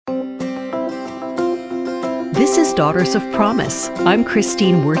This is Daughters of Promise. I'm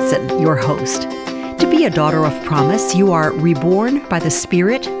Christine Wurtzen, your host. To be a daughter of promise, you are reborn by the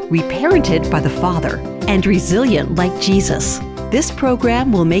Spirit, reparented by the Father, and resilient like Jesus. This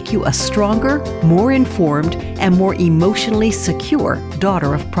program will make you a stronger, more informed, and more emotionally secure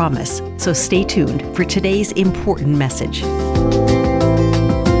daughter of promise. So stay tuned for today's important message.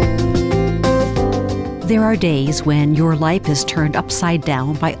 There are days when your life is turned upside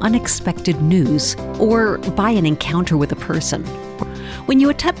down by unexpected news or by an encounter with a person. When you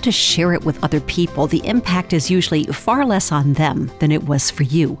attempt to share it with other people, the impact is usually far less on them than it was for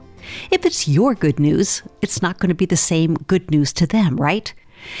you. If it's your good news, it's not going to be the same good news to them, right?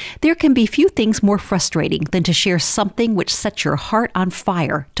 There can be few things more frustrating than to share something which sets your heart on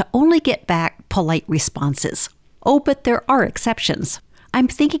fire to only get back polite responses. Oh, but there are exceptions. I'm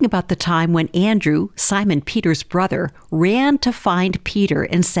thinking about the time when Andrew, Simon Peter's brother, ran to find Peter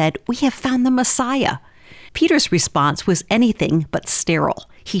and said, "We have found the Messiah." Peter's response was anything but sterile.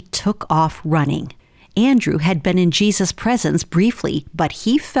 He took off running. Andrew had been in Jesus' presence briefly, but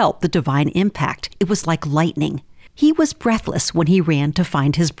he felt the divine impact. It was like lightning. He was breathless when he ran to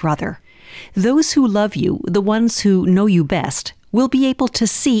find his brother. Those who love you, the ones who know you best, will be able to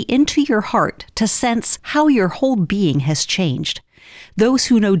see into your heart to sense how your whole being has changed. Those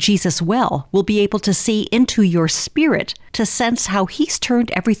who know Jesus well will be able to see into your spirit to sense how he's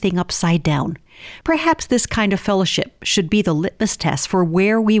turned everything upside down. Perhaps this kind of fellowship should be the litmus test for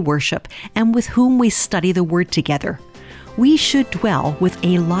where we worship and with whom we study the Word together. We should dwell with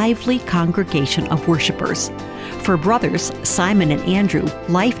a lively congregation of worshipers. For brothers, Simon and Andrew,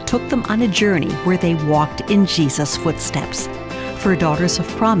 life took them on a journey where they walked in Jesus' footsteps. For Daughters of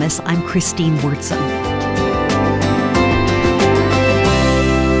Promise, I'm Christine Wurtzen.